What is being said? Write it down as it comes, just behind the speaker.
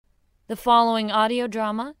The following audio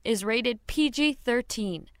drama is rated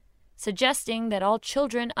PG-13, suggesting that all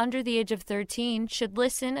children under the age of 13 should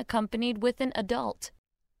listen accompanied with an adult.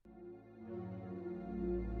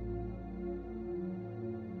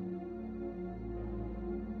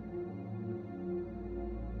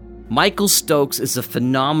 Michael Stokes is a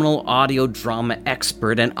phenomenal audio drama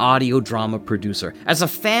expert and audio drama producer. As a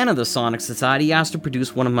fan of the Sonic Society, he asked to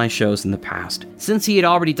produce one of my shows in the past. Since he had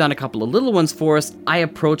already done a couple of little ones for us, I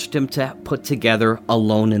approached him to put together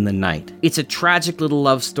Alone in the Night. It's a tragic little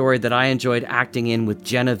love story that I enjoyed acting in with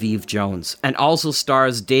Genevieve Jones, and also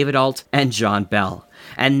stars David Alt and John Bell.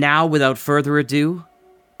 And now, without further ado,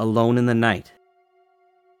 Alone in the Night.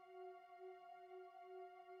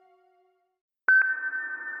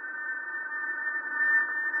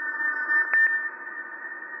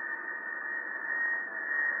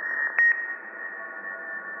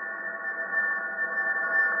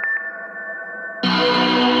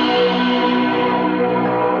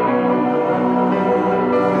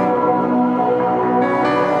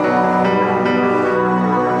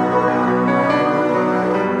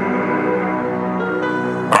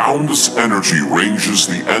 Boundless energy ranges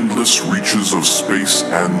the endless reaches of space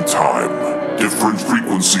and time. Different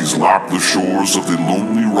frequencies lap the shores of the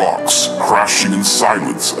lonely rocks, crashing in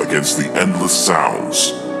silence against the endless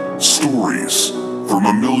sounds. Stories from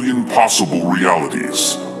a million possible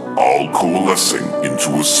realities, all coalescing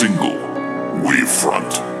into a single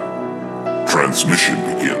wavefront. Transmission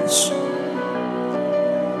begins.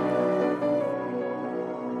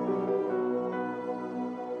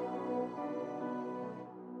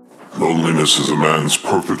 Loneliness is a man's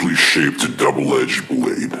perfectly shaped double-edged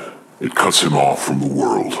blade. It cuts him off from the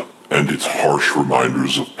world and its harsh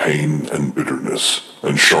reminders of pain and bitterness,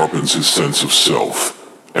 and sharpens his sense of self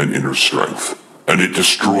and inner strength, and it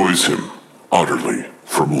destroys him utterly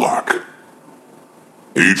from lack.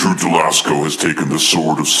 Adriu Delasco has taken the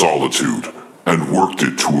sword of solitude and worked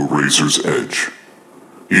it to a razor's edge.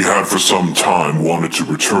 He had for some time wanted to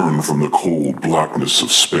return from the cold blackness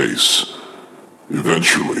of space.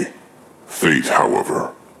 Eventually, fate,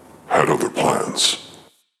 however, had other plans.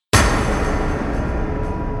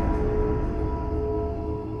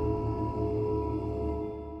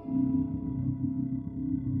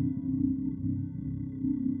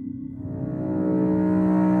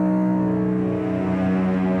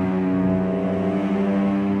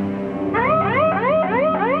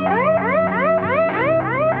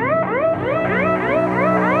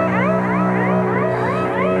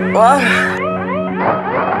 What?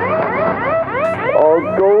 Oh,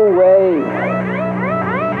 go away.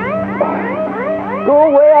 Go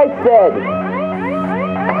away, I said.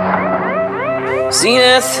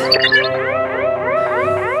 Zenith!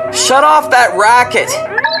 Shut off that racket!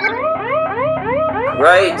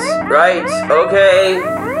 Right, okay.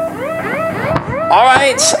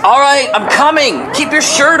 Alright, I'm coming! Keep your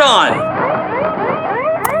shirt on!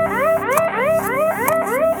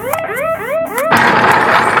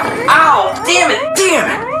 Ow! Damn it!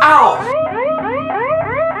 Ow!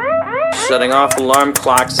 Shutting off alarm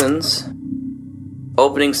klaxons.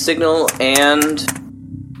 Opening signal and...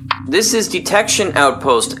 This is Detection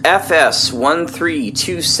Outpost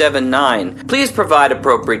FS13279. Please provide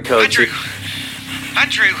appropriate code. Andrew!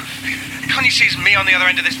 Connie sees me on the other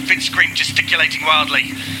end of this vid screen gesticulating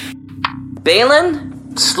wildly.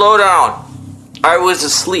 Balin? Slow down. I was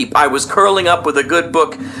asleep. I was curling up with a good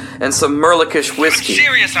book and some Merlikish whiskey. I'm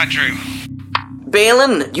serious, Andrew.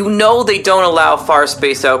 Balin, you know they don't allow Far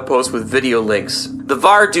Space Outposts with video links. The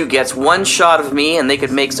Vardu gets one shot of me and they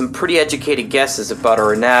could make some pretty educated guesses about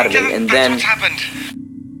our anatomy, and then... That's what's happened.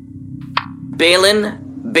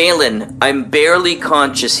 Balin, I'm barely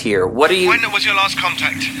conscious here. What are you... When was your last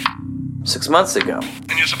contact? 6 months ago.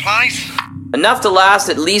 And your supplies? Enough to last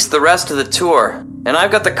at least the rest of the tour. And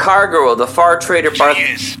I've got the cargo of the Far Trader 2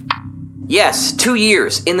 years. Yes, 2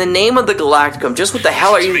 years. In the name of the Galacticum, just what the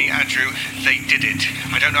hell are you... Listen to me, Andrew. They did it.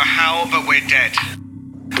 I don't know how, but we're dead.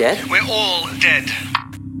 Dead? We're all dead.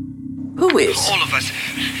 Who is? All of us.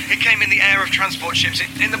 It came in the air of transport ships,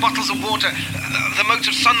 in the bottles of water, the motes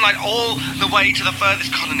of sunlight, all the way to the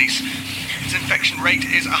furthest colonies. Its infection rate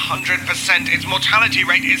is 100%. Its mortality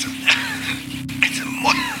rate is...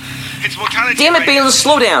 Its mortality Damn it, rate... Balin,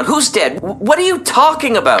 slow down. Who's dead? What are you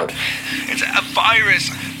talking about? It's a virus,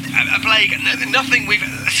 a plague, nothing we've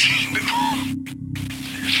seen before.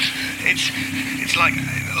 It's like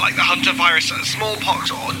the Hunter virus, smallpox,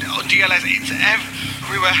 or DLS. It's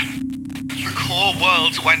everywhere. The core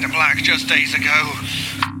worlds went black just days ago.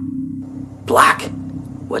 Black?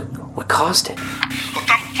 What caused it? But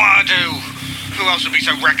the Vardu! Who else would be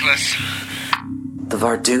so reckless? The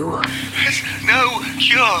Vardu? There's no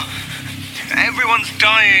cure. Everyone's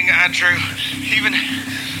dying, Andrew. Even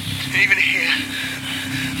here.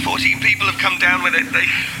 14 people have come down with it. They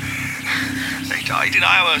died in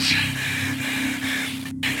hours.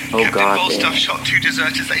 Oh Captain God, Volstagg shot 2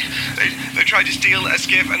 deserters. They tried to steal a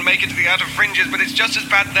skiff and make it to the outer fringes, but it's just as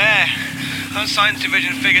bad there. Our science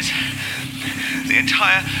division figures the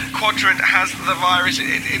entire quadrant has the virus.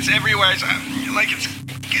 It's everywhere. It's like it's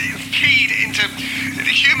keyed into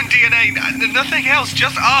human DNA. Nothing else,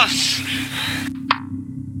 just us.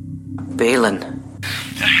 Baylan.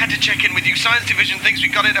 I had to check in with you. Science division thinks we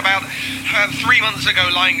got it about 3 months ago,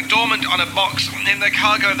 lying dormant on a box in the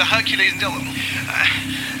cargo of the Hercules until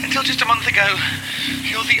just a month ago.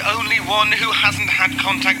 You're the only one who hasn't had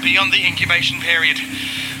contact beyond the incubation period.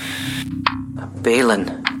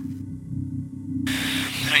 Baylan.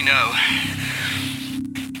 I know.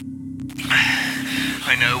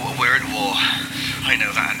 I know we're at war. I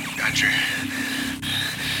know that, Andrew.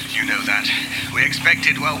 You know that. We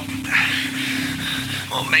expected, well,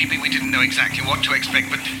 maybe we didn't know exactly what to expect,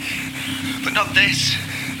 but not this.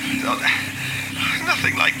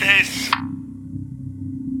 Nothing like this.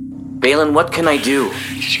 Baylan, what can I do?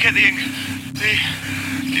 Did you get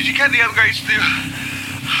Did you get the upgrades to...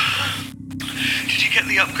 Did you get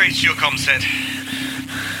the upgrades to your comm set?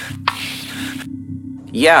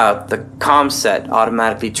 Yeah, the comm set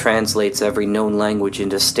automatically translates every known language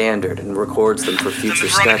into standard and records them for future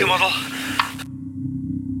study. The Veronica model?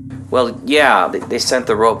 Well, yeah, they sent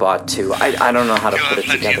the robot too. I don't know how to put it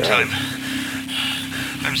together. Of time.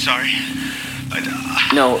 I'm sorry.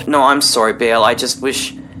 No, I'm sorry, Bale. I just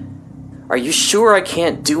wish... Are you sure I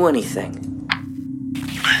can't do anything?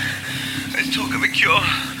 There's talk of a cure.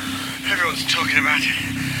 Everyone's talking about it.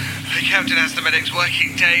 The captain has the medics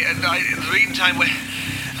working day and night. In the meantime, we're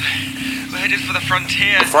headed for the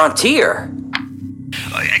frontier. The frontier?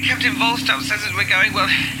 Captain Volstagg says as we're going, well,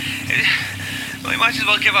 we might as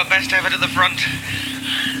well give our best effort at the front.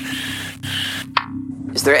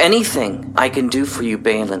 Is there anything I can do for you,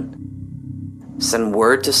 Baylan? Send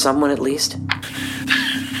word to someone at least?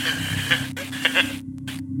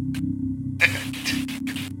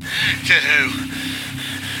 To who?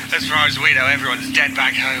 As far as we know, everyone's dead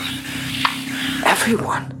back home.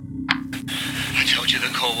 Everyone? I told you the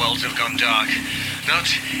core worlds have gone dark.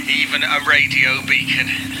 Not even a radio beacon.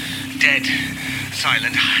 Dead.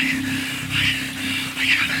 Silent. I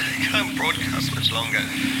can't broadcast much longer.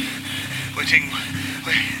 We're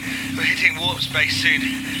hitting warp space soon.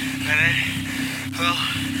 And then, well...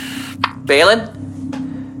 Baylan?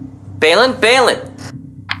 Baylan!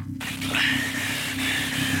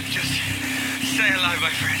 Just stay alive, my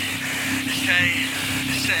friend.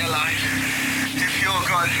 Stay alive. If you're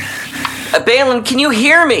gone... Baylan, can you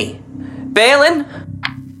hear me? Baylan?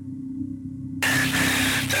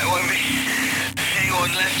 There won't be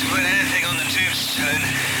anyone left to put anything on the tombstone.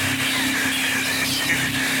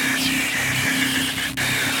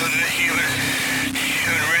 On the human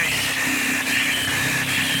race.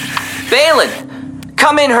 Baylan!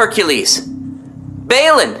 Come in, Hercules!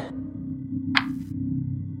 Baylan!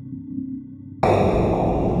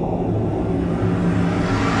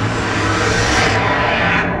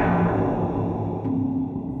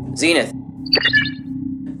 Zenith.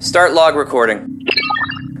 Start log recording.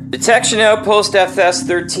 Detection Outpost FS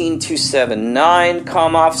 13279,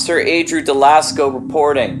 Comm Officer Adriu Delasco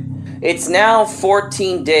reporting. It's now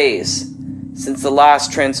 14 days since the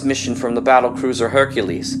last transmission from the battlecruiser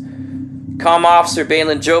Hercules. Comm Officer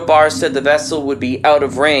Baylan Jobar said the vessel would be out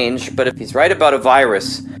of range, but if he's right about a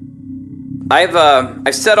virus, I've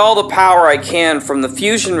set all the power I can from the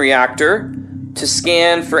fusion reactor to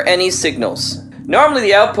scan for any signals. Normally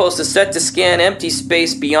the outpost is set to scan empty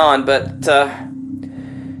space beyond, but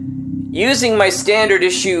using my standard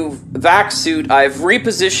issue vac suit, I've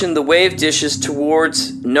repositioned the wave dishes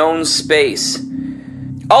towards known space.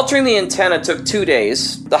 Altering the antenna took 2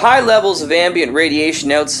 days. The high levels of ambient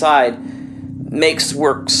radiation outside makes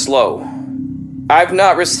work slow. I've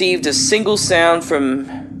not received a single sound from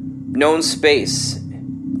known space.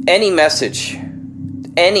 Any message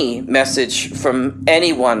from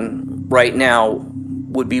anyone right now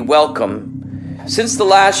would be welcome. Since the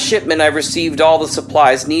last shipment, I've received all the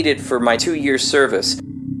supplies needed for my 2-year service.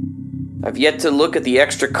 I've yet to look at the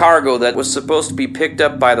extra cargo that was supposed to be picked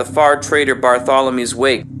up by the far trader Bartholomew's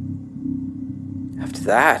Wake. After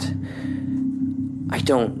that, I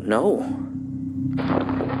don't know.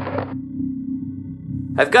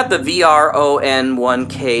 I've got the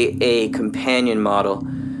VRON1KA companion model,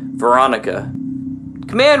 Veronica.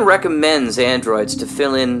 Command recommends androids to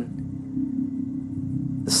fill in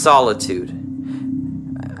the solitude.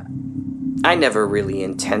 I never really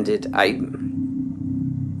intended.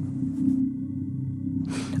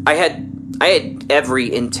 I had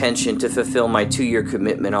every intention to fulfill my 2-year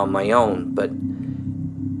commitment on my own, but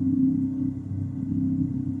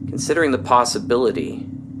considering the possibility,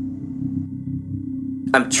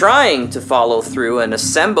 I'm trying to follow through and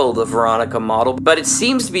assemble the Veronica model, but it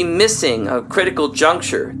seems to be missing a critical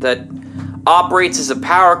juncture that operates as a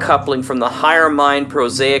power coupling from the higher mind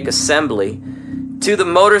prosaic assembly to the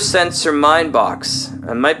motor sensor mind box.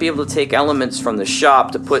 I might be able to take elements from the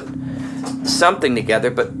shop to put something together,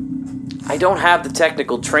 but I don't have the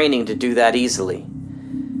technical training to do that easily.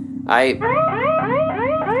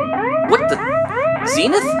 What the?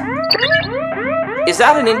 Zenith? Is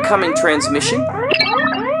that an incoming transmission?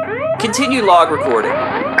 Continue log recording.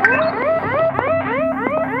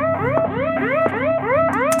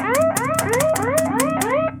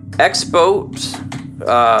 X-Boat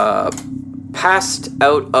passed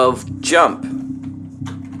out of jump.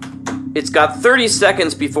 It's got 30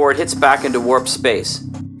 seconds before it hits back into warp space.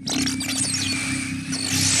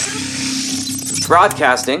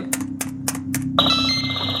 Broadcasting.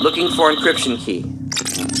 Looking for encryption key.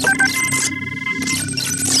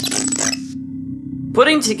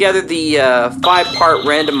 Putting together the 5-part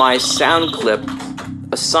randomized sound clip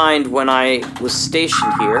assigned when I was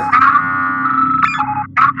stationed here.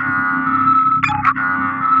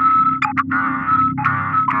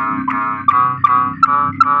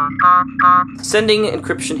 Sending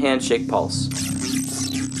encryption handshake pulse.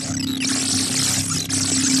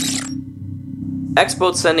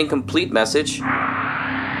 X-Boat sending complete message.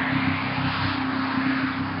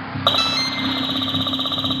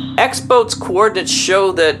 X-Boat's coordinates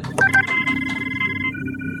show that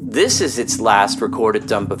this is its last recorded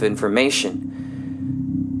dump of information.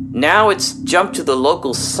 Now it's jumped to the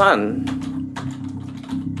local sun.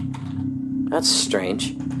 That's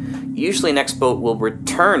strange. Usually an X-Boat will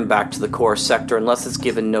return back to the core sector unless it's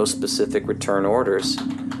given no specific return orders,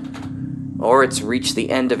 or it's reached the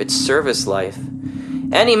end of its service life.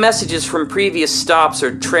 Any messages from previous stops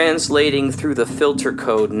are translating through the filter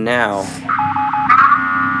code now.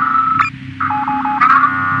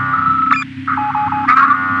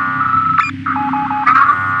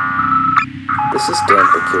 This is damn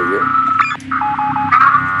peculiar.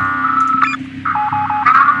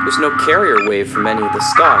 There's no carrier wave from any of the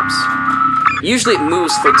stops. Usually it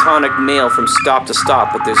moves photonic mail from stop to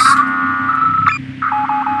stop, but there's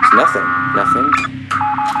nothing. Nothing.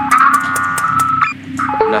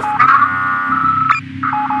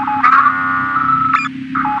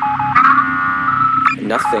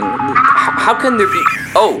 Nothing. How can there be...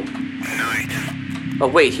 Oh! Oh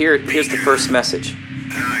wait, here's the first message.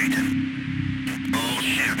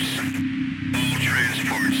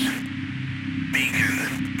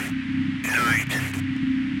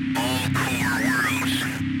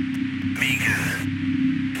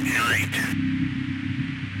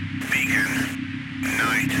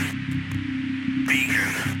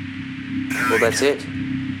 Well, that's it.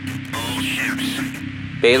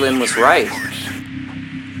 Balin was right.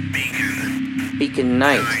 Beacon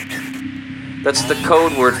Night. That's the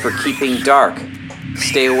code word for keeping dark.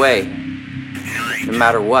 Stay away. No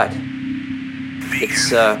matter what.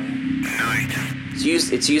 It's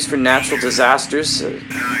used for natural disasters,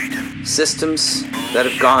 systems that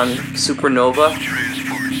have gone supernova,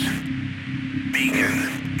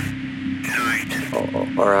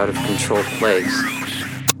 or out of control plagues.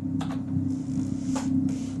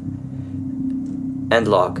 End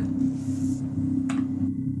log.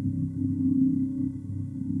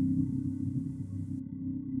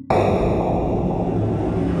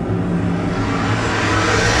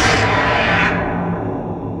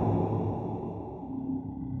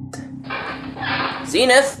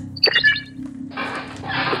 Zenith,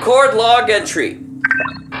 record log entry.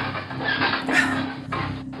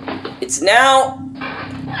 It's now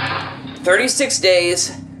 36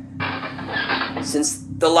 days since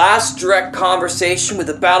the last direct conversation with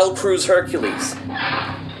the battle cruise Hercules.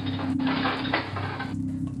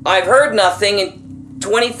 I've heard nothing in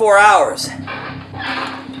 24 hours.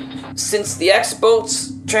 Since the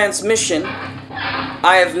X-Boat's transmission,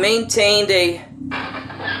 I have maintained a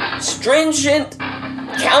stringent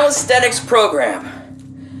calisthenics program.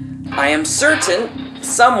 I am certain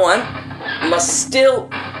someone must still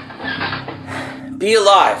be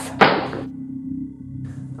alive.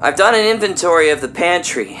 I've done an inventory of the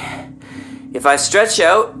pantry. If I stretch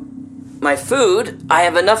out my food, I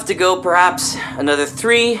have enough to go perhaps another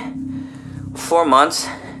 3-4 months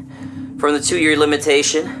from the 2-year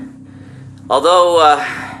limitation. Although,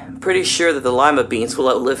 I'm pretty sure that the lima beans will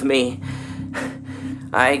outlive me.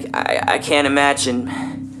 I can't imagine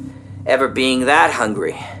ever being that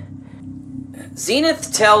hungry.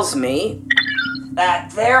 Zenith tells me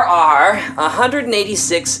that there are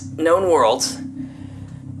 186 known worlds,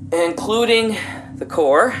 including the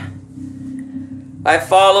core. I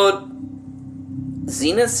followed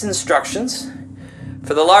Zenith's instructions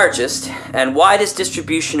for the largest and widest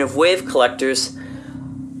distribution of wave collectors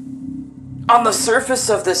on the surface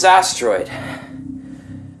of this asteroid.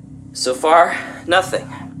 So far, nothing.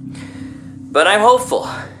 But I'm hopeful.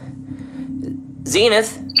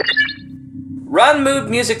 Zenith, run mood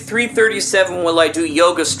music 337 while I do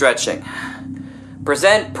yoga stretching.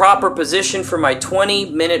 Present proper position for my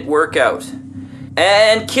 20-minute workout.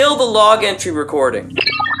 And kill the log entry recording.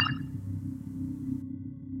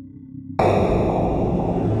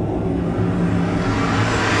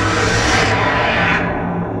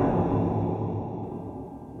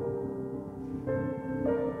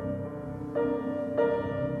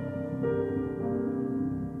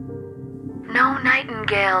 No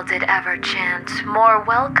nightingale did ever chant more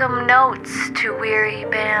welcome notes to weary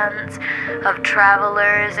bands of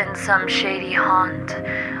travelers in some shady haunt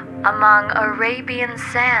among Arabian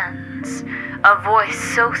sands, a voice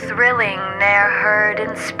so thrilling ne'er heard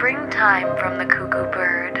in springtime from the cuckoo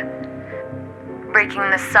bird, breaking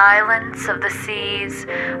the silence of the seas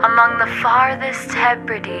among the farthest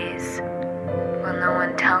Hebrides. Will no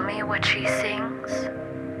one tell me what she sings?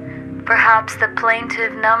 Perhaps the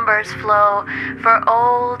plaintive numbers flow for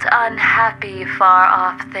old, unhappy,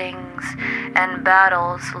 far-off things and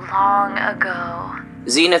battles long ago.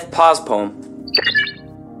 Zenith pause poem.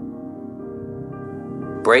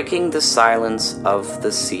 Breaking the silence of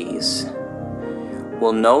the seas.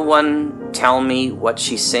 Will no one tell me what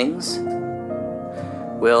she sings?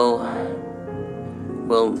 Will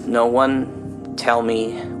no one tell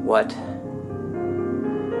me what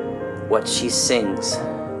she sings?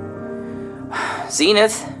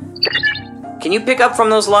 Zenith, can you pick up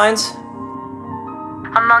from those lines?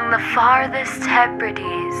 Among the farthest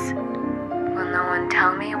Hebrides, will no one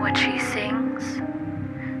tell me what she sings?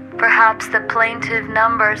 Perhaps the plaintive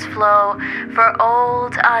numbers flow for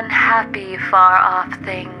old, unhappy, far-off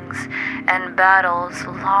things and battles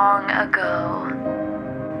long ago.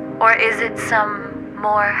 Or is it some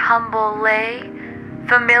more humble lay,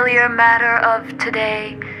 familiar matter of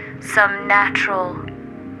today, some natural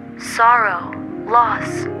sorrow,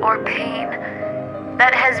 loss, or pain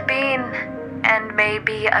that has been and may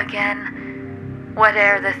be again?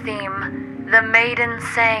 Whate'er the theme, the maiden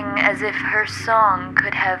sang as if her song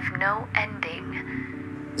could have no ending.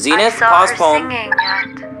 Zenith, I saw pause her poem. singing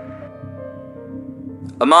at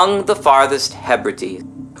Among the farthest Hebrides,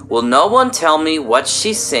 will no one tell me what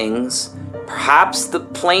she sings? Perhaps the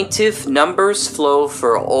plaintive numbers flow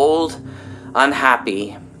for old,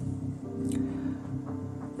 unhappy,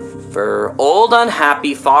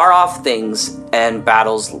 far-off things and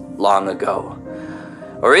battles long ago.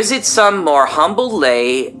 Or is it some more humble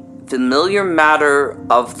lay, familiar matter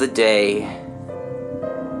of the day?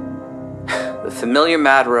 The familiar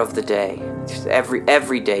matter of the day.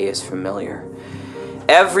 Every day is familiar.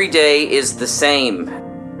 Every day is the same.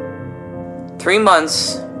 3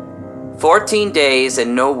 months, 14 days,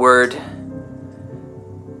 and no word,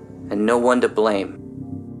 and no one to blame.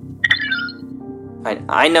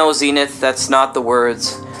 I know, Zenith, that's not the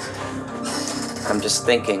words. I'm just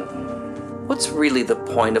thinking, what's really the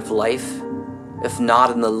point of life, if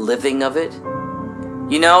not in the living of it?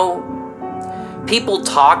 You know, people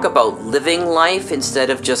talk about living life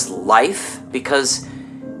instead of just life because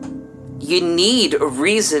you need a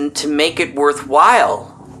reason to make it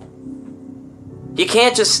worthwhile. You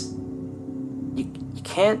can't just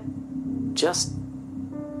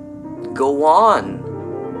go on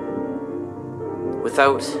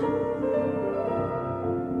without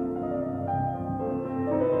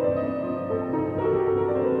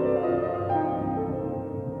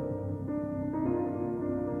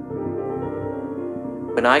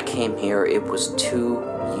when I came here, it was 2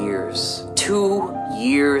 years. 2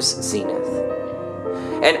 years, Zenith.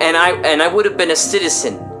 And I would have been a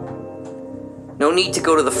citizen. No need to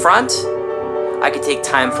go to the front. I could take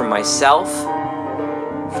time for myself.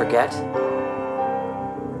 Forget.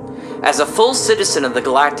 As a full citizen of the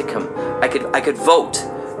Galacticum, I could vote,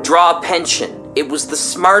 draw a pension. It was the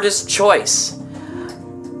smartest choice.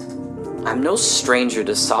 I'm no stranger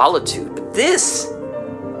to solitude, but this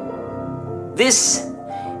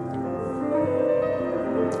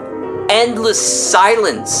endless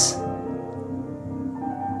silence.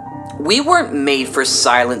 We weren't made for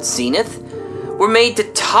silence, Zenith. We're made to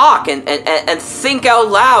talk and think out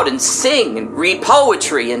loud and sing and read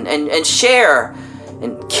poetry and share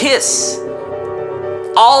and kiss.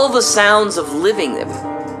 All the sounds of living that we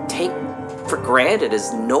take for granted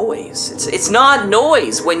as noise. It's not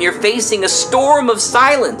noise when you're facing a storm of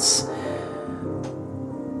silence.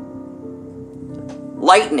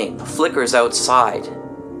 Lightning flickers outside,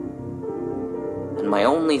 and my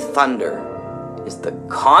only thunder is the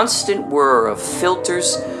constant whir of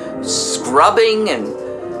filters scrubbing and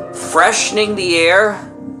freshening the air.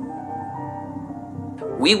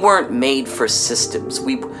 We weren't made for systems.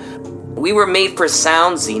 We were made for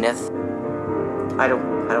sound, Zenith. I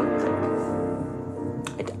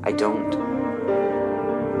don't.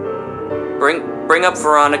 Bring up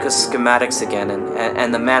Veronica's schematics again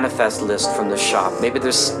and the manifest list from the shop. Maybe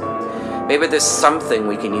there's something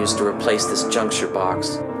we can use to replace this juncture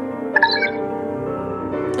box.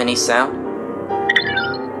 Any sound?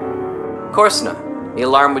 Of course not. The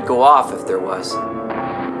alarm would go off if there was.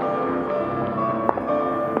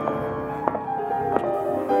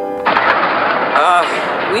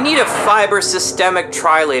 We need a fiber systemic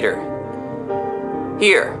trilator.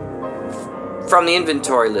 Here. From the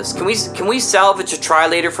inventory list. Can we salvage a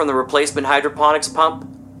trilator from the replacement hydroponics pump?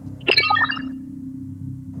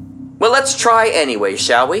 Well, let's try anyway,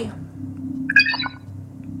 shall we?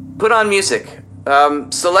 Put on music.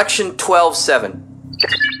 Selection 12-7.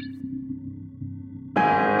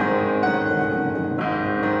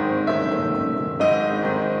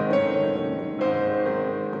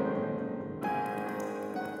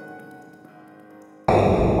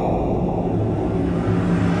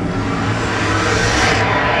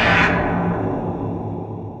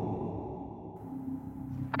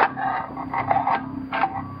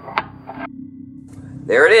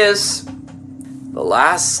 There it is. The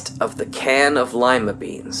last of the can of lima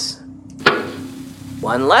beans.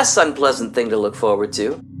 One less unpleasant thing to look forward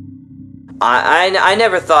to. I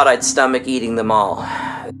never thought I'd stomach eating them all.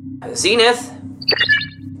 Zenith,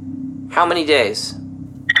 how many days?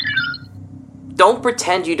 Don't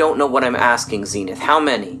pretend you don't know what I'm asking, Zenith. How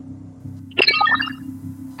many?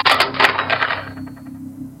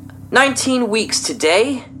 19 weeks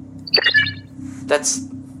today? That's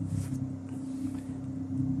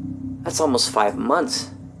almost 5 months.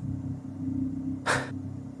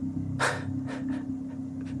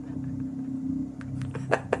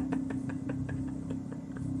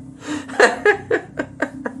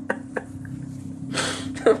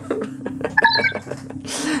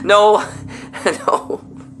 No,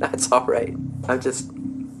 that's all right. I'm just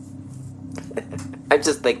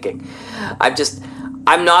thinking.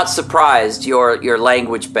 I'm not surprised your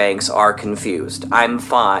language banks are confused. I'm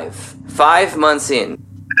 5 months in.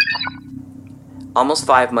 Almost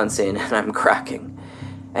 5 months in, and I'm cracking.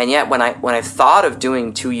 And yet, when I thought of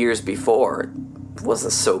doing 2 years before, it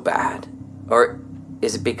wasn't so bad. Or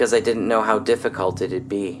is it because I didn't know how difficult it'd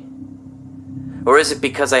be? Or is it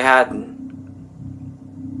because I had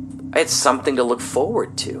something to look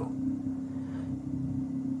forward to?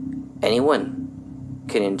 Anyone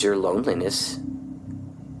can endure loneliness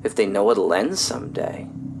if they know it'll end someday.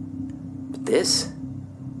 But there's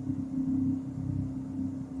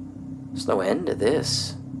no end to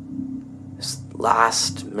this. This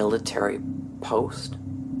last military post.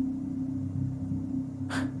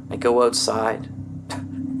 I go outside.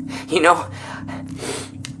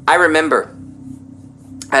 I remember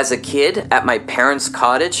as a kid at my parents'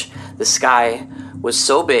 cottage, the sky was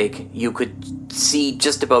so big you could see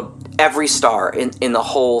just about every star in the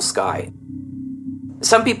whole sky.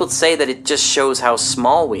 Some people say that it just shows how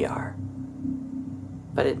small we are.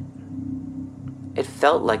 But it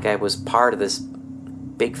felt like I was part of this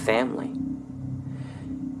big family.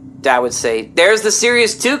 Dad would say, "There's the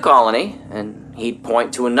Sirius 2 colony," and he'd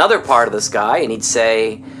point to another part of the sky, and he'd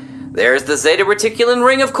say, "There's the Zeta Reticulan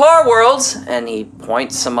ring of core worlds," and he'd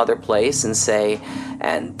point some other place and say,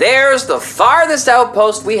 "And there's the farthest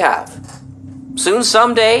outpost we have. Soon,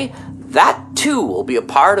 someday, that too will be a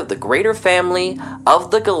part of the greater family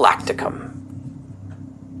of the Galacticum."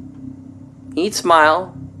 He'd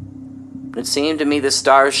smile. It seemed to me the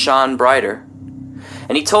stars shone brighter.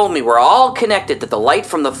 And he told me we're all connected, that the light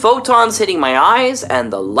from the photons hitting my eyes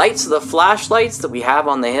and the lights of the flashlights that we have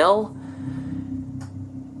on the hill.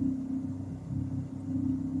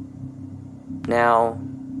 Now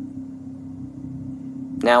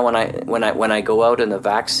when I go out in the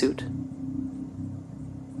vac suit,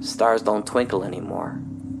 stars don't twinkle anymore.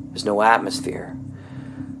 There's no atmosphere.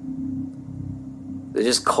 They're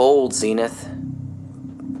just cold, Zenith.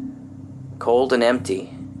 Cold and empty.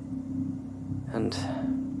 And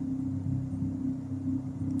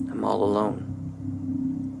I'm all alone.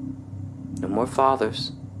 No more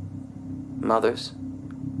fathers, mothers,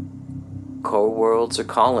 core worlds or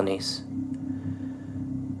colonies.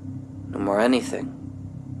 No more anything.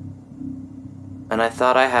 And I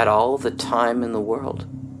thought I had all the time in the world.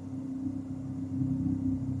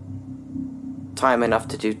 Time enough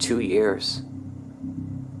to do 2 years.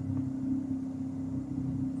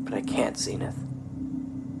 But I can't, Zenith.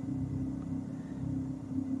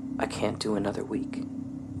 I can't do another week.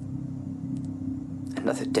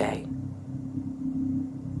 Another day.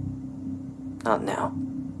 Not now.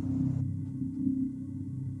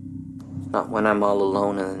 Not when I'm all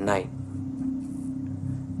alone in the night.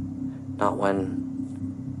 Not when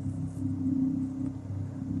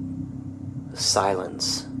the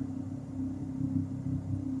silence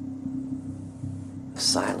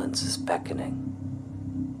is beckoning.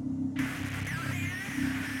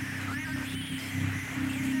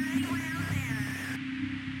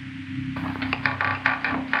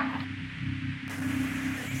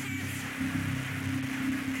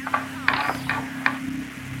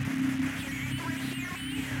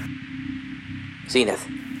 Zenith,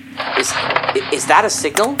 is that a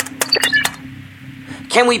signal?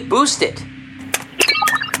 Can we boost it?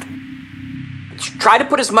 Try to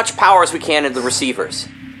put as much power as we can into the receivers.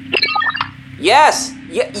 Yes,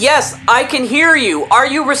 yes, I can hear you. Are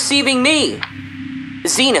you receiving me?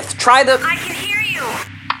 Zenith, try the... I can hear you.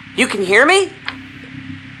 You can hear me?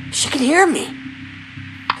 She can hear me.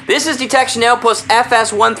 This is Detection Outpost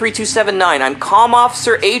FS-13279. I'm Comm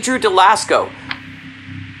Officer Adriu Delasco.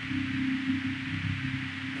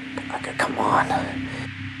 Come on.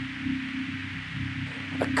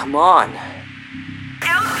 Come on.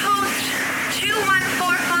 Outpost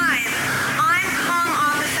 2145. I'm Comm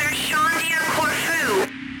Officer Shandia Corfu.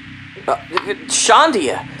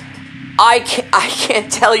 Shandia, I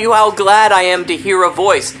can't tell you how glad I am to hear a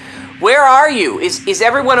voice. Where are you? Is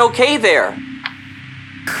everyone okay there?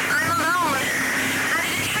 I'm alone at a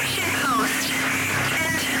detection post.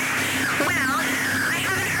 And, well, I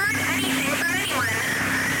haven't heard anything from anyone.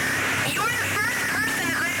 You're the first person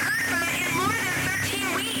I've heard from in more than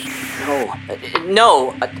 13 weeks. No.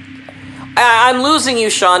 I'm losing you,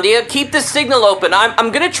 Shandia. Keep the signal open.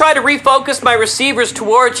 I'm gonna try to refocus my receivers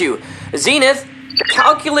towards you. Zenith,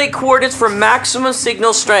 calculate coordinates for maximum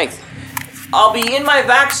signal strength. I'll be in my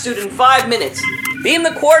vac suit in 5 minutes. Beam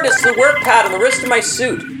the coordinates to the work pad on the wrist of my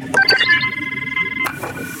suit.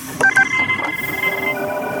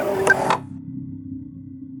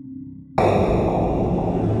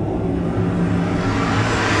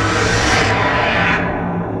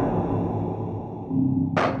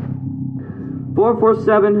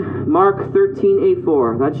 .447 Mark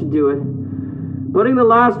 13A4. That should do it. Putting the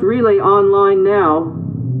last relay online now.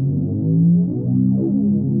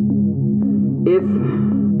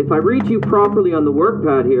 If I read you properly on the work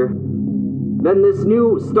pad here, then this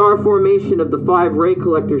new star formation of the 5 ray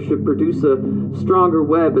collectors should produce a stronger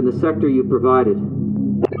web in the sector you provided.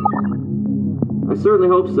 I certainly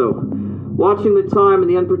hope so. Watching the time in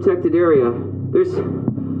the unprotected area, there's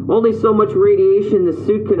only so much radiation the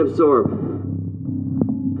suit can absorb.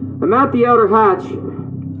 I'm at the outer hatch.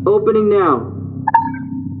 Opening now.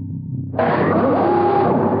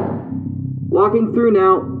 Walking through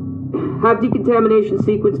now. Have decontamination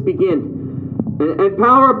sequence begin. And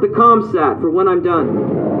power up the ComSat for when I'm done.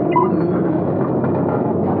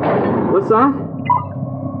 What's that?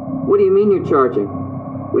 What do you mean you're charging?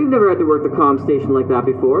 We've never had to work the comm station like that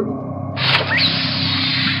before.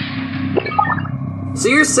 So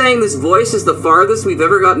you're saying this voice is the farthest we've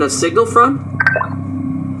ever gotten a signal from?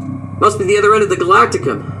 Must be the other end of the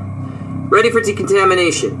Galacticum. Ready for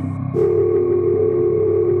decontamination.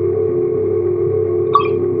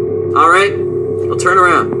 Alright, I'll turn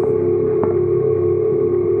around.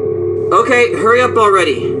 Okay, hurry up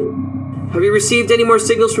already. Have you received any more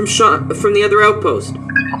signals from the other outpost?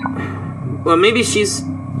 Well, maybe she's...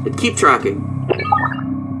 Keep tracking.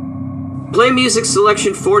 Play music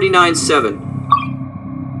selection 49.7.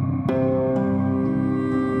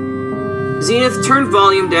 Zenith, turn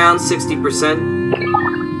volume down 60%.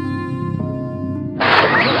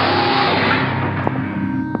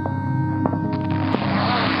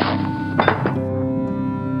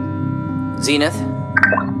 Zenith?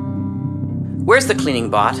 Where's the cleaning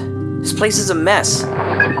bot? This place is a mess.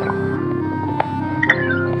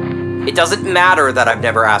 It doesn't matter that I've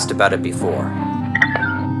never asked about it before.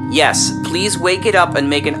 Yes, please wake it up and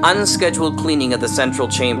make an unscheduled cleaning of the central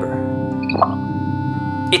chamber.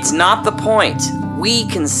 It's not the point. We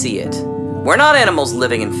can see it. We're not animals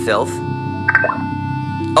living in filth.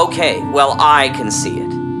 Okay, well, I can see it.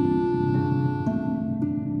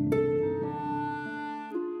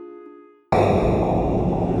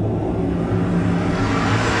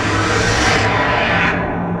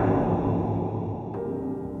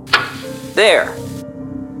 There.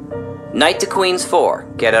 Knight to Queen's 4.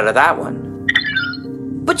 Get out of that one.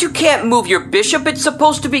 But you can't move your bishop. It's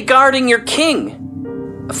supposed to be guarding your king.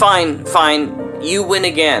 Fine. You win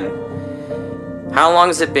again. How long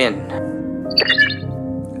has it been?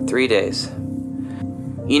 3 days.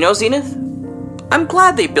 You know, Zenith? I'm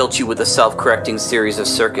glad they built you with a self-correcting series of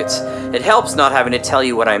circuits. It helps not having to tell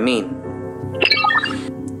you what I mean.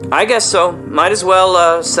 I guess so. Might as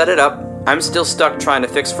well set it up. I'm still stuck trying to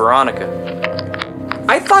fix Veronica.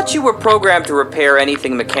 I thought you were programmed to repair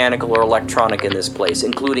anything mechanical or electronic in this place,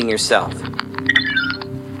 including yourself.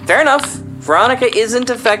 Fair enough. Veronica isn't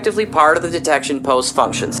effectively part of the detection post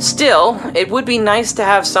functions. Still, it would be nice to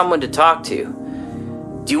have someone to talk to.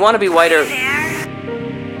 Do you want to be whiter?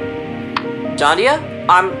 Jandia?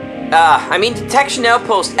 I mean Detection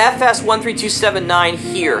Outpost FS13279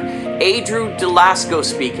 here. Adru Delasco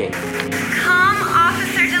speaking.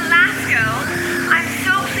 Officer Delasco. I'm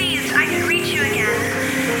so pleased I could reach you again.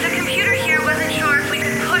 The computer here wasn't sure if we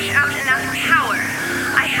could push out enough power.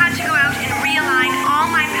 I had to go out and realign all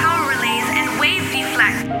my power relays and wave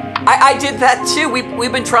deflect. I did that too.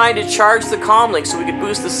 We've been trying to charge the comlink so we could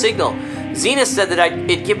boost the signal. Zenith said that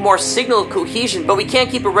it'd give more signal cohesion, but we can't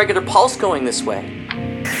keep a regular pulse going this way.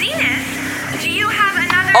 Zenith? Do you have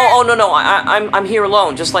another... Oh, no, I'm here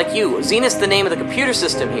alone, just like you. Zenith's the name of the computer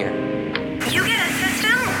system here. You get a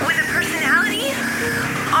system with a personality?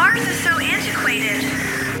 Ours is so antiquated.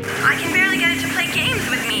 I can barely get it to play games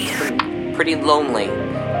with me. Pretty lonely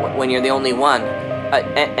when you're the only one.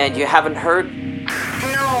 And you haven't heard?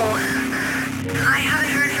 No, I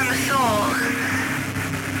haven't heard from a soul.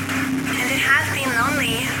 And it has been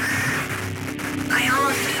lonely.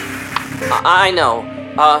 I know.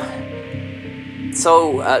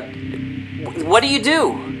 So, what do you do?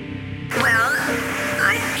 Well,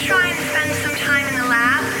 I try and spend some time in the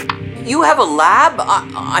lab. You have a lab?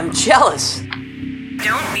 I'm jealous.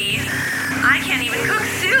 Don't be. I can't even cook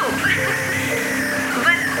soup.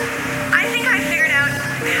 But I think I figured out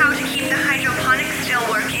how to keep the hydroponics still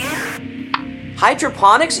working.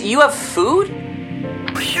 Hydroponics? You have food?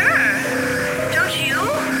 Sure. Don't you?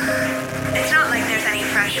 It's not like there's any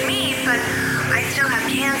fresh meat, but I still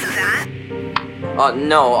have cans of that.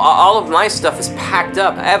 No. All of my stuff is packed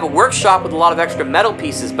up. I have a workshop with a lot of extra metal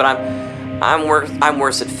pieces, but I'm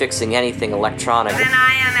worse at fixing anything electronic. Than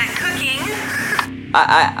I am at cooking.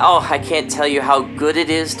 I can't tell you how good it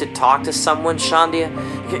is to talk to someone, Shandia.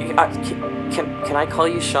 Can I call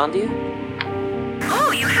you Shandia?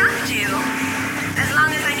 Oh, you have to. As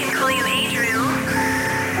long as I can call you Adru.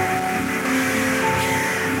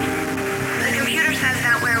 The computer says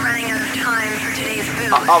that we're running out of time for today's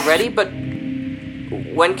booth. Already? But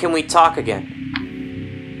when can we talk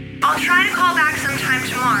again? I'll try to call back sometime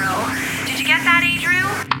tomorrow. Did you get that,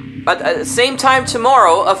 Adru? Same time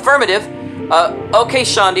tomorrow. Affirmative. Okay,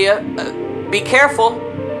 Shandia. Be careful.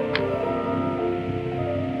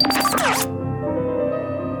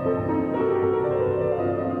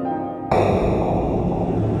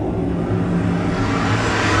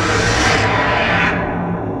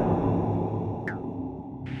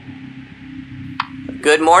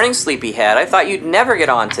 Good morning, Sleepyhead. I thought you'd never get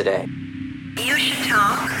on today. You should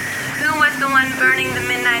talk. Who was the one burning the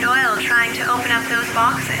midnight oil trying to open up those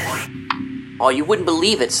boxes? Oh, you wouldn't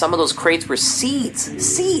believe it. Some of those crates were seeds.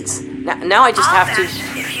 Seeds. Now I just have to...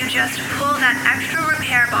 If you just pull that extra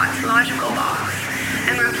repair box logical box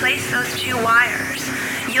and replace those 2 wires,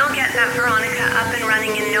 you'll get that Veronica up and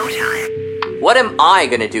running in no time. What am I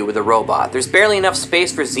gonna do with a robot? There's barely enough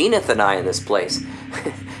space for Zenith and I in this place.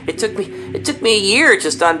 It took me a year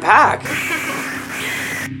just to unpack.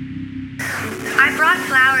 I brought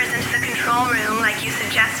flowers into the control room like you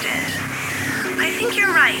suggested. I think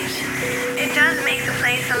you're right. It does make the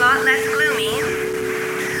place a lot less gloomy.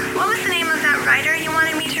 What was the name of that writer you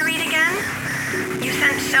wanted me to read again? You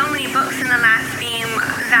sent so many books in the last beam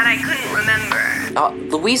that I couldn't remember.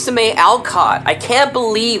 Louisa May Alcott. I can't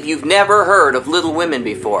believe you've never heard of Little Women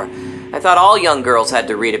before. I thought all young girls had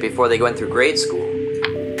to read it before they went through grade school.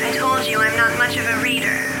 I told you I'm not much of a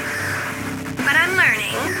reader. But I'm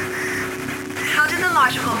learning. How did the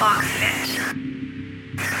logical box fit?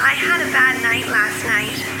 I had a bad night last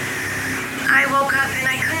night. I woke up and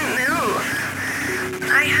I couldn't move.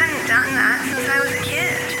 I hadn't done that since I was a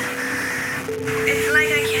kid. It's like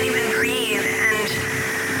I can't even breathe, and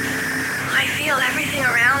I feel everything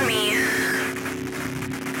around me.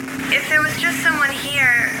 If there was just someone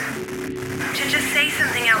here to just say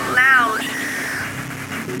something out loud,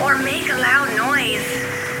 or make a loud noise,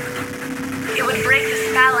 it would break the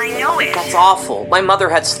spell, I know it. That's awful. My mother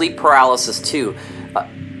had sleep paralysis too.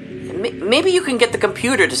 Maybe you can get the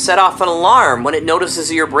computer to set off an alarm when it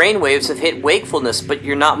notices your brainwaves have hit wakefulness, but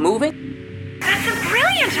you're not moving? That's a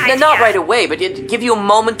brilliant can't I? No, not right away, but it'd give you a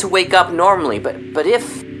moment to wake up normally. But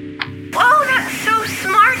if... Oh, that's so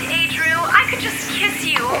smart, Adru. I could just kiss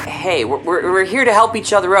you. Hey, we're here to help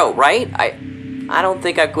each other out, right? I don't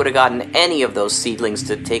think I could have gotten any of those seedlings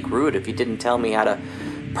to take root if you didn't tell me how to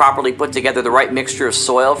properly put together the right mixture of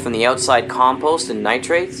soil from the outside compost and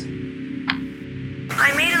nitrates.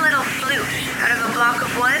 I made a little flute out of a block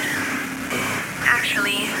of wood.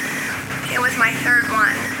 Actually, it was my third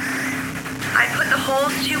one. I put the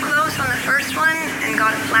holes too close on the first one and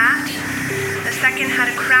got it flat. The second had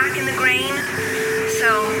a crack in the grain,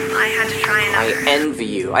 so I had to try another. I envy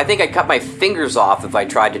you. I think I'd cut my fingers off if I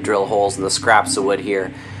tried to drill holes in the scraps of wood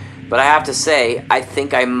here. But I have to say, I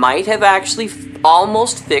think I might have actually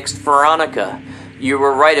almost fixed Veronica. You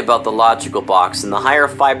were right about the logical box, and the higher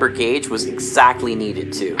fiber gauge was exactly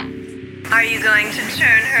needed too. Are you going to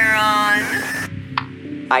turn her on?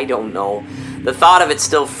 I don't know. The thought of it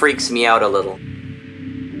still freaks me out a little.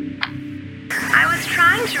 I was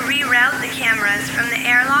trying to reroute the cameras from the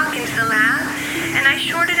airlock into the lab, and I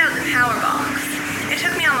shorted out the power box. It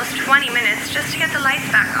took me almost 20 minutes just to get the lights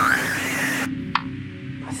back on.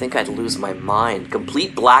 I think I'd lose my mind.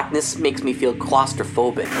 Complete blackness makes me feel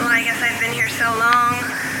claustrophobic. Well, I guess I've been here so long.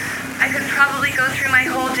 I could probably go through my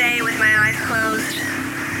whole day with my eyes closed.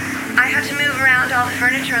 I had to move around all the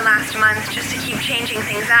furniture last month just to keep changing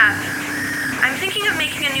things up. I'm thinking of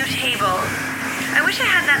making a new table. I wish I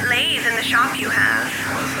had that lathe in the shop you have.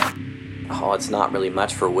 Oh, it's not really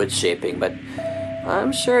much for wood shaping, but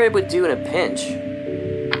I'm sure it would do in a pinch.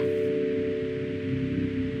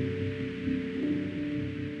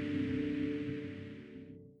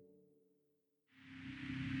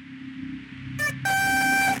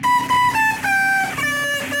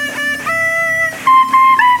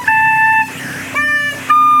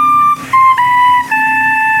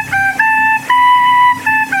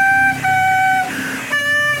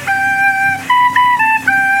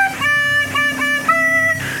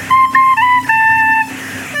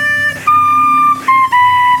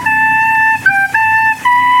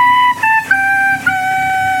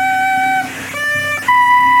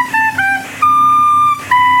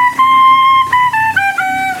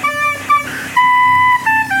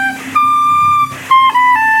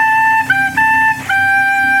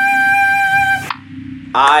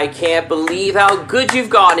 I can't believe how good you've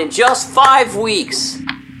gotten in just 5 weeks.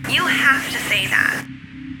 You have to say that.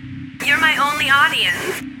 You're my only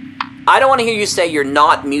audience. I don't want to hear you say you're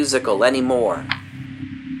not musical anymore.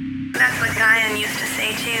 That's what Guyan used to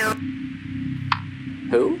say too.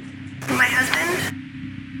 Who? My husband?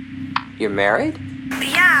 You're married?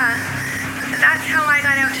 Yeah. That's how I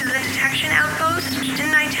got out to the detection outpost.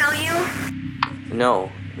 Didn't I tell you? No.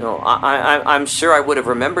 I'm sure I would have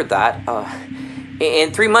remembered that.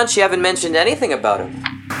 In 3 months, you haven't mentioned anything about him.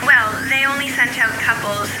 Well, they only sent out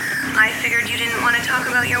couples. I figured you didn't want to talk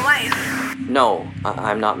about your wife. No,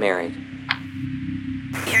 I'm not married.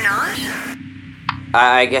 You're not?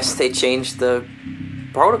 I guess they changed the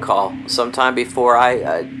protocol sometime before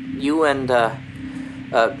you and,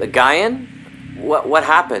 Guyan? What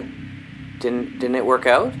happened? Didn't it work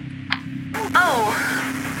out? Oh,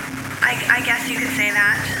 I guess you could say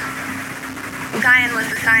that. Guyan was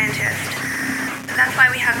the scientist. That's why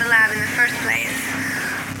we have the lab in the first place.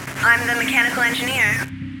 I'm the mechanical engineer.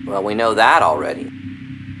 Well, we know that already.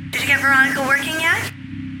 Did you get Veronica working yet?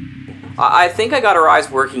 I think I got her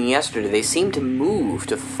eyes working yesterday. They seemed to move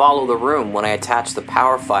to follow the room when I attached the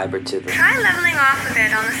power fiber to them. Try leveling off a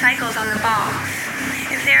bit on the cycles on the box.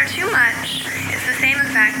 If they are too much, it's the same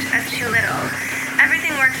effect as too little.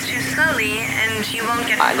 Everything works too slowly, and you won't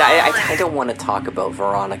get I don't want to talk about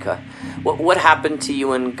Veronica. What happened to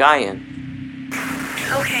you and Guyan?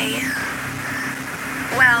 Okay.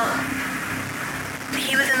 Well,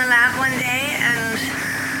 he was in the lab one day, and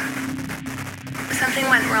something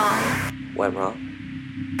went wrong. Went wrong?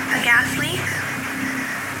 A gas leak?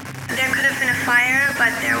 There could have been a fire,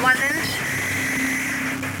 but there wasn't.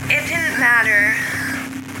 It didn't matter.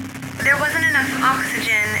 There wasn't enough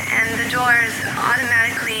oxygen, and the doors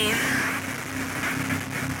automatically...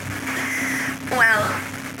 Well,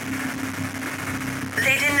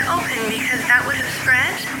 they didn't open because that would have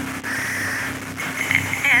spread.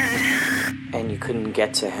 And you couldn't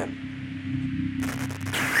get to him.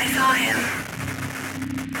 I saw him.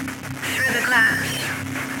 Through the glass.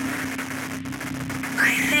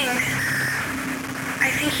 I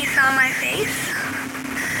think he saw my face.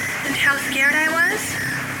 And how scared I was.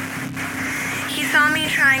 He saw me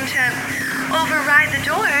trying to override the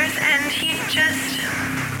doors, and he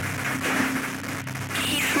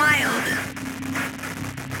smiled.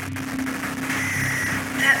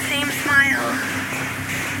 That same smile.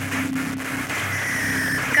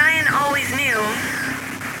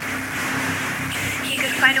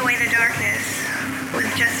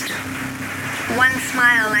 one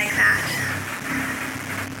smile like that.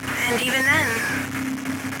 And even then,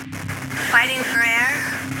 fighting for air.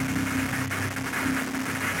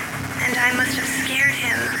 And I must have scared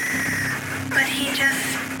him, but he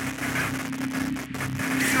just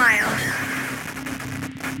smiled.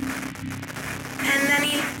 And then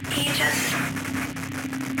he just...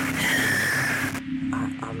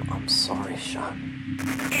 I'm sorry, Sean.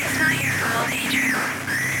 It's not your fault, Adriel.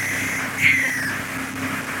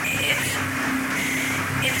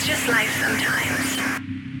 It's just life sometimes.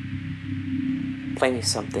 Play me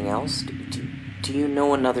something else. Do you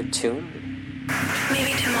know another tune?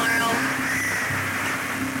 Maybe tomorrow.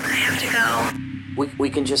 I have to go. We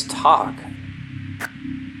can just talk.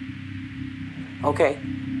 Okay.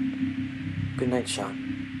 Good night, Sean.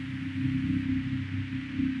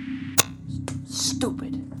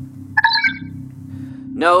 Stupid.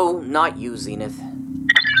 No, not you, Zenith.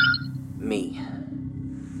 Me.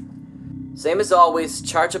 Same as always,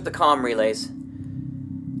 charge up the comm relays.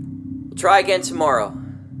 We'll try again tomorrow.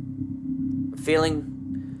 I'm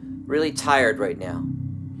feeling really tired right now.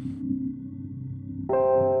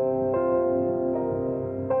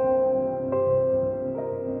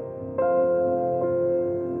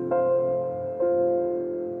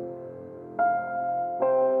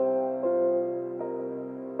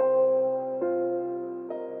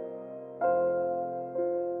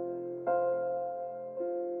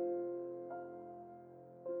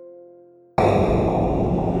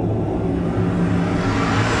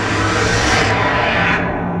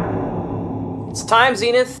 Time,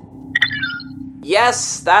 Zenith.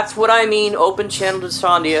 Yes, that's what I mean, open channel to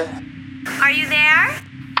Sondia. Are you there?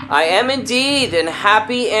 I am indeed, and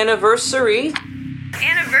happy anniversary.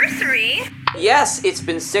 Anniversary? Yes, it's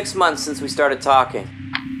been 6 months since we started talking.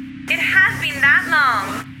 It has been that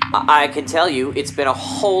long. I can tell you, it's been a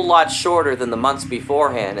whole lot shorter than the months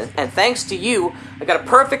beforehand, and thanks to you, I got a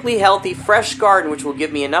perfectly healthy, fresh garden which will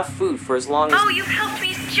give me enough food for as long as... Oh, you've helped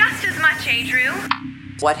me just as much, Adru.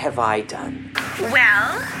 What have I done?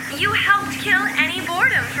 Well, you helped kill any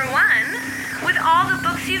boredom, for one. With all the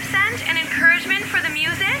books you've sent and encouragement for the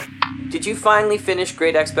music. Did you finally finish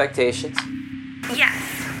Great Expectations? Yes,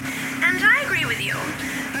 and I agree with you.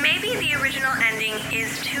 Maybe the original ending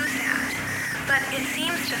is too sad, but it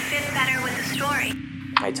seems to fit better with the story.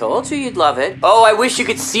 I told you you'd love it. Oh, I wish you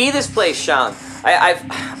could see this place, Sean.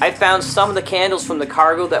 I found some of the candles from the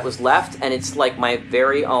cargo that was left, and it's like my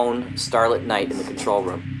very own starlit night in the control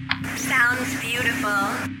room. Sounds beautiful.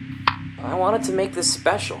 I wanted to make this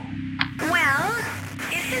special. Well,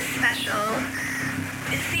 it is special.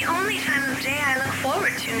 It's the only time of day I look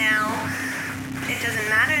forward to now. It doesn't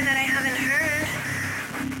matter that I haven't heard.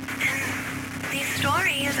 And these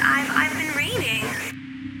stories I've been reading.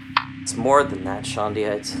 It's more than that,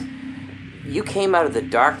 Shondia. You came out of the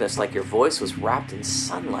darkness like your voice was wrapped in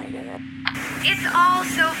sunlight in it. It's all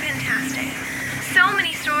so fantastic. So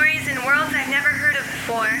many stories in worlds I've never heard of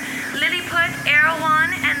before. Lilliput,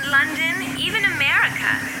 Erewhon, and London, even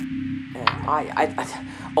America.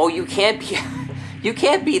 Oh, you can't be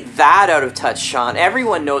that out of touch, Sean.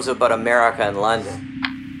 Everyone knows about America and London.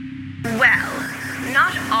 Well,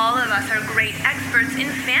 not all of us are great experts in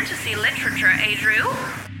fantasy literature, Adru.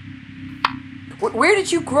 Where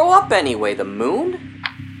did you grow up anyway? The moon?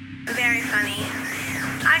 Very funny.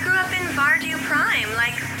 I grew up in Vardu Prime,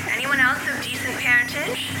 like anyone else of decent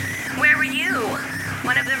parentage. Where were you?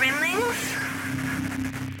 One of the Rinlings?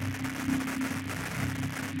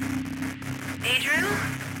 Adru?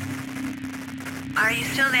 Are you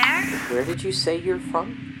still there? Where did you say you're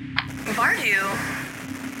from? Vardu.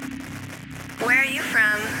 Where are you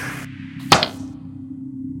from?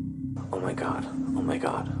 Oh my god. Oh my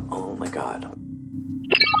god. Oh my god.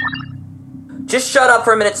 Just shut up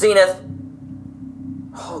for a minute, Zenith.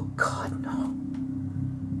 Oh god, no.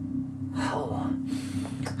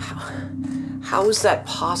 How is that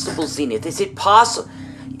possible, Zenith? Is it possible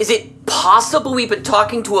we've been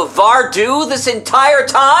talking to a Vardu this entire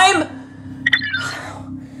time?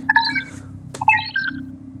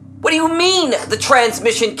 What do you mean the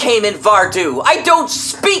transmission came in Vardu? I don't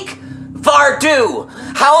speak Vardu!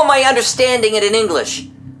 How am I understanding it in English?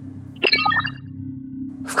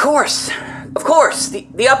 Of course,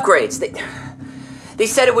 the upgrades. They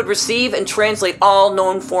said it would receive and translate all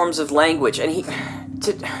known forms of language, and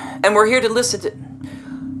we're here to listen to...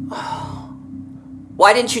 Oh.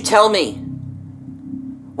 Why didn't you tell me?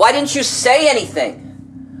 Why didn't you say anything?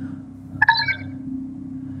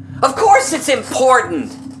 Of course it's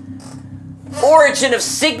important! Origin of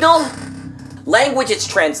signal? Language it's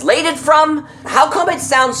translated from? How come it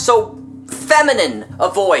sounds so feminine a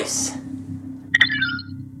voice?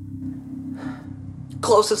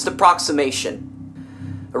 closest approximation.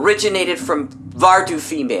 Originated from Vardu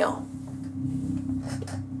female.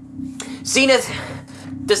 Zenith,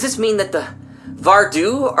 does this mean that the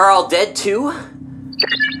Vardu are all dead too?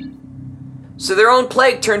 So their own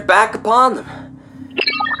plague turned back upon them.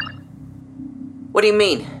 What do you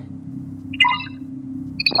mean?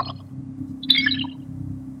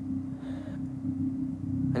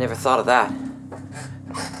 I never thought of that.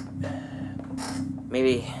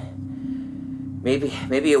 Maybe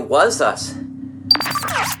it was us.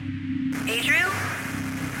 Adru?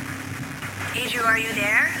 Adru, are you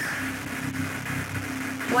there?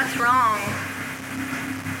 What's wrong?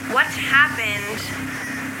 What's happened?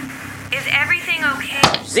 Is everything okay?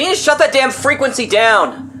 Xena, shut that damn frequency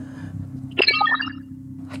down!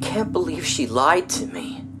 I can't believe she lied to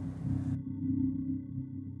me.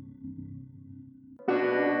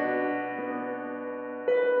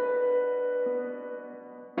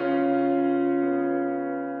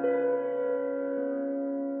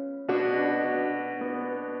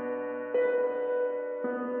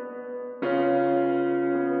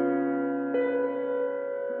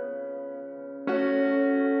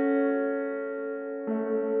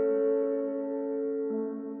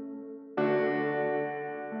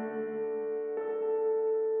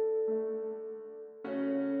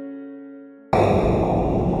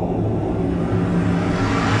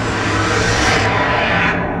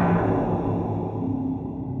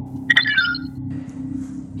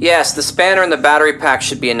 Yes, the spanner and the battery pack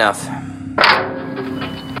should be enough.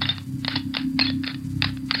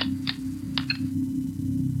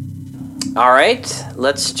 Alright,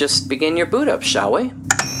 let's just begin your boot up, shall we?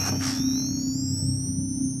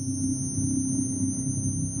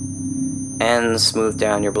 And smooth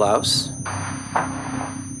down your blouse.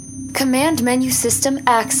 Command menu system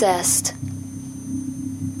accessed.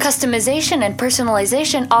 Customization and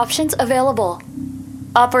personalization options available.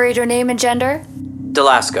 Operator name and gender?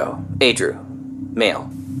 Delasco, Adru, male.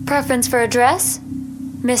 Preference for address?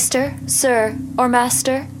 Mr., Sir, or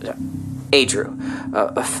Master? Adru,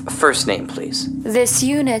 first name, please. This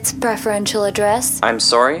unit's preferential address. I'm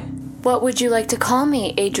sorry? What would you like to call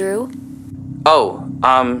me, Adru? Oh,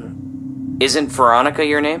 isn't Veronica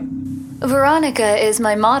your name? Veronica is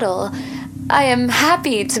my model. I am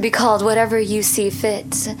happy to be called whatever you see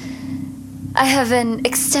fit. I have an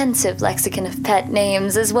extensive lexicon of pet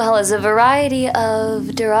names, as well as a variety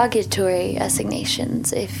of derogatory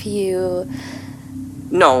assignations, if you...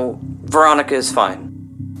 No, Veronica is fine.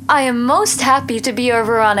 I am most happy to be your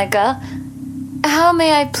Veronica. How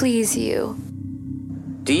may I please you?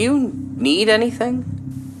 Do you need anything?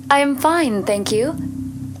 I am fine, thank you.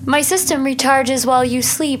 My system recharges while you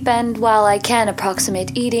sleep, and while I can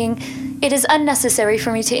approximate eating, it is unnecessary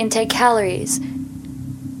for me to intake calories.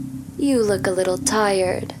 You look a little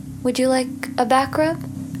tired. Would you like a back rub?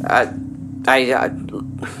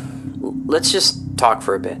 Let's just talk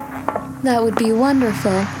for a bit. That would be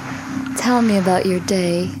wonderful. Tell me about your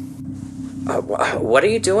day. What are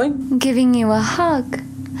you doing? Giving you a hug.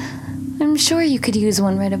 I'm sure you could use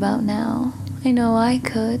one right about now. I know I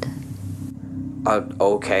could.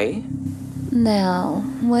 Okay. Now,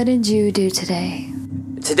 what did you do today?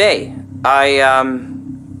 Today, I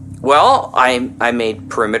made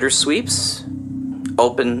perimeter sweeps,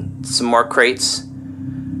 opened some more crates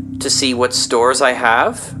to see what stores I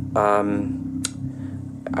have.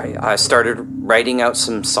 I started writing out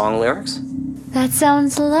some song lyrics. That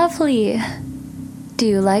sounds lovely. Do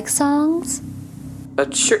you like songs?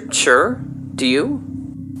 Sure. Do you?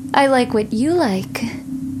 I like what you like.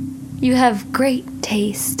 You have great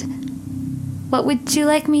taste. What would you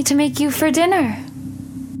like me to make you for dinner?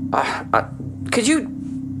 Could you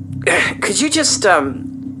just,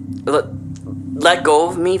 let go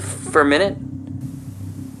of me for a minute?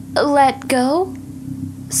 Let go?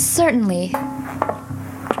 Certainly.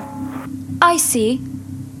 I see.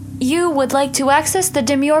 You would like to access the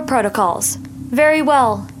Demure protocols. Very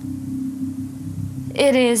well.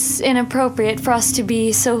 It is inappropriate for us to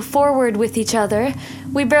be so forward with each other.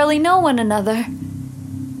 We barely know one another.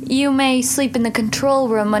 You may sleep in the control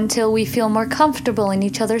room until we feel more comfortable in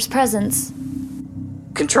each other's presence.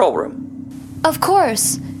 Control room? Of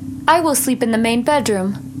course. I will sleep in the main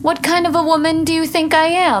bedroom. What kind of a woman do you think I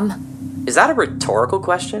am? Is that a rhetorical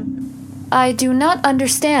question? I do not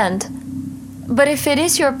understand. But if it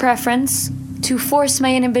is your preference to force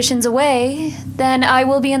my inhibitions away, then I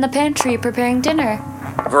will be in the pantry preparing dinner.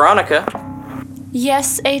 Veronica?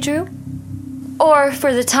 Yes, Adru? Or,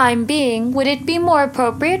 for the time being, would it be more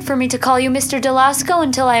appropriate for me to call you Mr. Delasco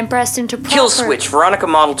until I am pressed into proper... Kill switch, Veronica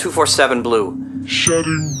model 247 blue.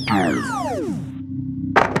 Shutting down.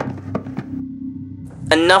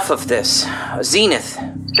 Enough of this. Zenith,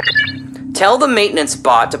 tell the maintenance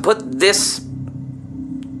bot to put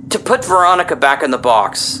Veronica back in the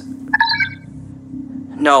box.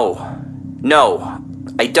 No,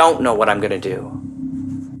 I don't know what I'm gonna do.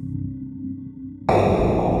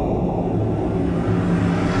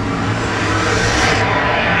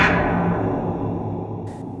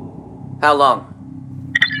 How long?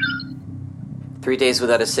 3 days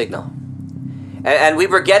without a signal. And we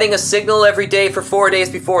were getting a signal every day for 4 days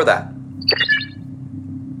before that.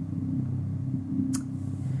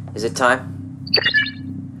 Is it time?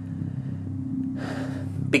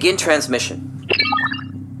 Begin transmission.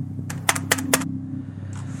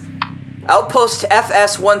 Outpost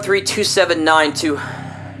FS13279 to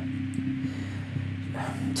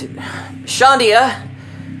Shandia,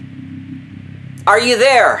 are you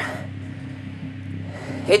there?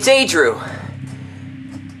 It's Adru.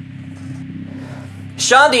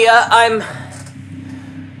 Shandia,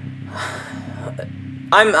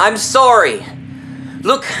 I'm sorry.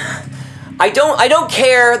 Look, I don't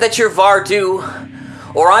care that you're Vardu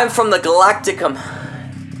or I'm from the Galacticum.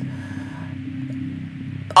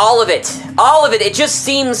 All of it. It just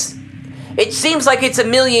seems like it's a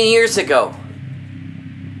million years ago.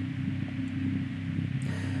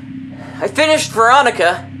 I finished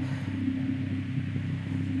Veronica.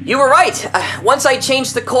 You were right. Once I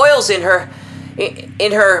changed the coils in her,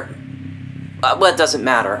 well, it doesn't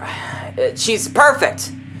matter. She's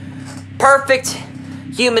perfect. Perfect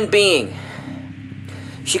human being.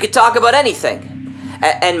 She could talk about anything.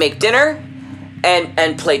 And make dinner.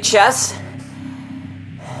 And play chess.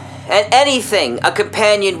 And anything a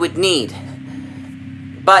companion would need.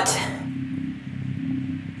 But...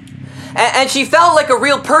 And she felt like a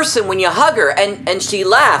real person when you hug her. And she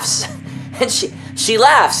laughs. And she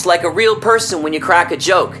laughs like a real person when you crack a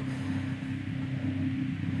joke.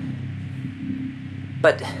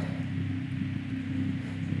 But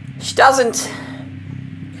she doesn't...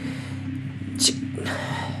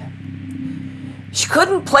 She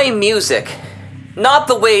couldn't play music. Not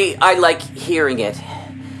the way I like hearing it.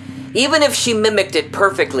 Even if she mimicked it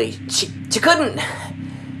perfectly, she couldn't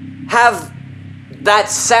have that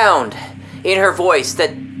sound in her voice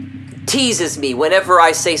that teases me whenever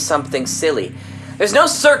I say something silly. There's no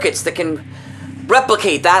circuits that can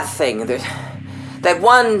replicate that thing. That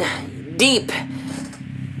one deep,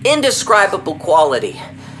 indescribable quality.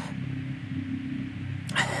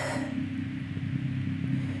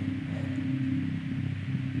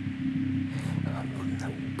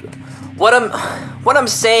 What I'm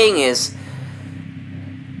saying is,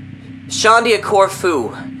 Shandia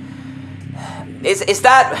Corfu, is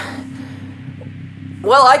that,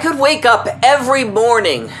 well, I could wake up every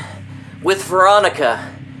morning with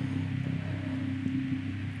Veronica.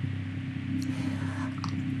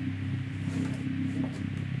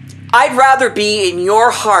 I'd rather be in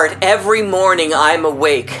your heart every morning I'm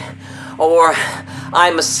awake, or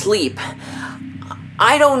I'm asleep.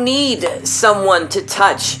 I don't need someone to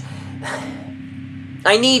touch.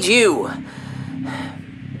 I need you.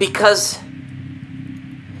 Because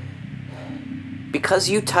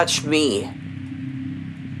you touched me.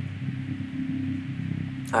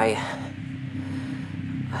 I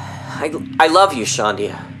love you,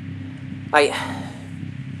 Shandia. I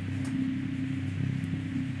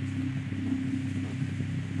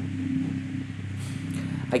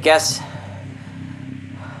guess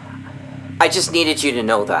I just needed you to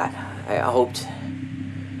know that.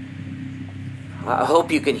 I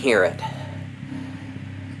hope you can hear it.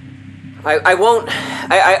 I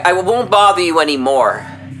won't bother you anymore.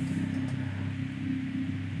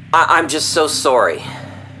 I'm just so sorry.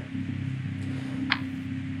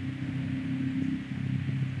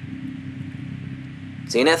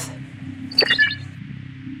 Zenith?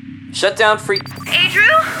 Shut down free...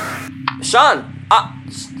 Adru? Sean,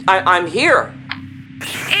 I'm here.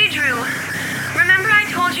 Adru, remember I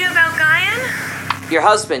told you about Guyan? Your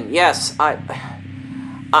husband, yes. I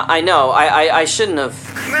know. I shouldn't have...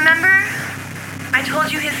 Remember? I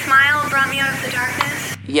told you his smile brought me out of the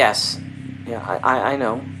darkness? Yes. Yeah, I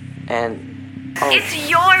know. And... Oh. It's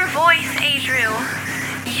your voice, Adru.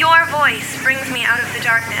 Your voice brings me out of the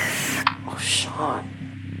darkness. Oh, Sean.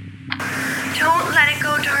 Don't let it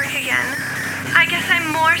go dark again. I guess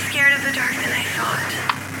I'm more scared of the dark than I thought.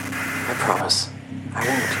 I promise. I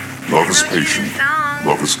won't. Love is patient.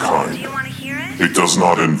 Love is kind. Do you want to hear it? It does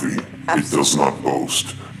not envy. It does not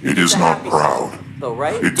boast. It is not proud. Though,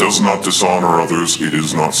 right? It does not dishonor others. It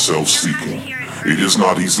is not self-seeking. It is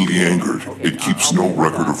not easily angered. It keeps no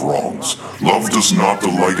record of wrongs. Love does not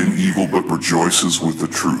delight in evil, but rejoices with the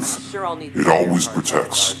truth. It always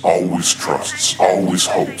protects, always trusts, always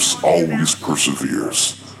hopes, always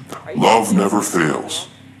perseveres. Love never fails.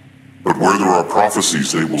 But where there are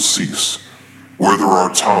prophecies, they will cease. Where there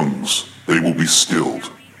are tongues, they will be stilled.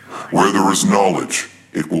 Where there is knowledge,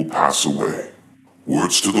 it will pass away.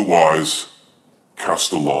 Words to the wise,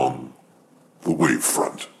 cast along the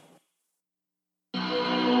wavefront.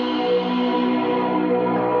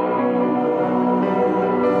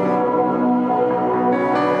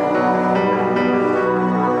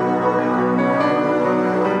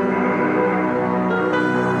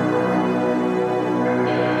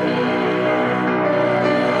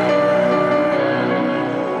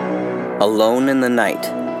 Alone in the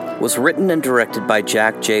Night was written and directed by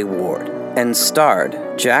Jack J. Ward and starred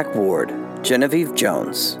Jack Ward, Genevieve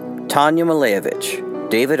Jones, Tanya Malevich,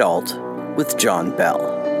 David Alt, with John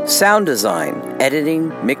Bell. Sound design,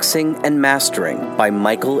 editing, mixing, and mastering by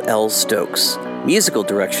Michael L. Stokes. Musical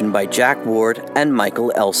direction by Jack Ward and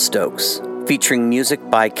Michael L. Stokes. Featuring music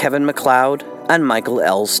by Kevin MacLeod and Michael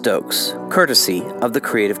L. Stokes, courtesy of the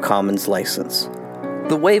Creative Commons license.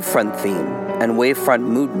 The Wavefront theme and Wavefront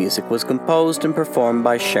mood music was composed and performed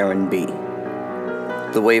by Sharon B.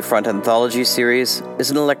 The Wavefront Anthology series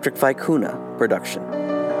is an Electric Vicuna production.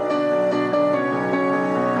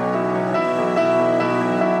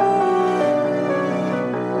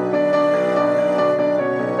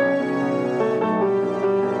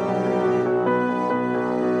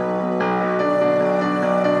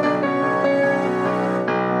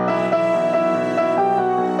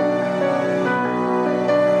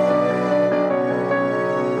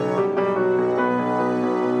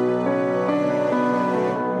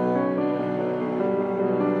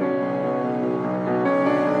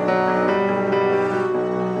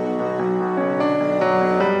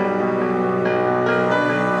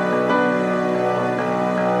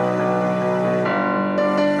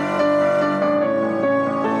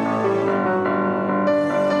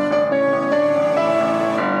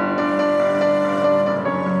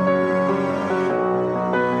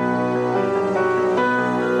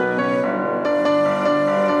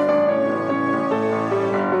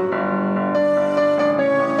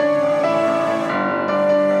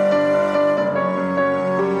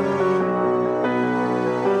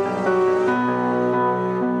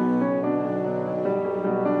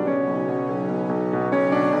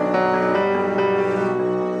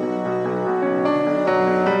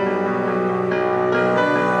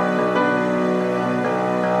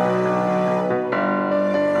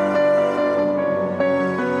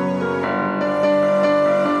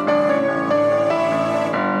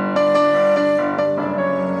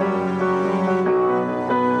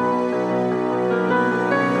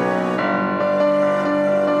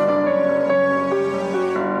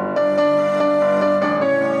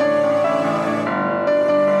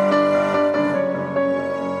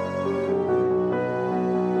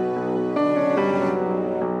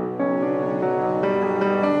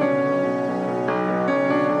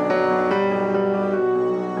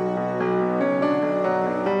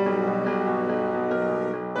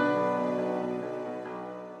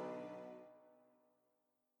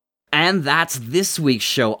 And that's this week's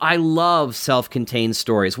show. I love self-contained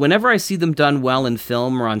stories. Whenever I see them done well in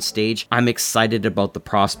film or on stage, I'm excited about the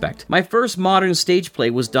prospect. My first modern stage play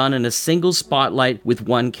was done in a single spotlight with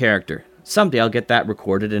one character. Someday I'll get that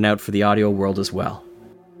recorded and out for the audio world as well.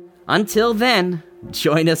 Until then,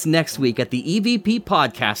 join us next week at the EVP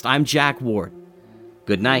Podcast. I'm Jack Ward.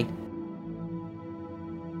 Good night.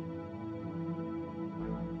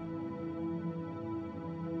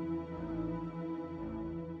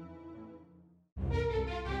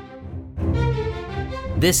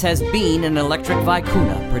 This has been an Electric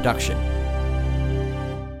Vicuna production.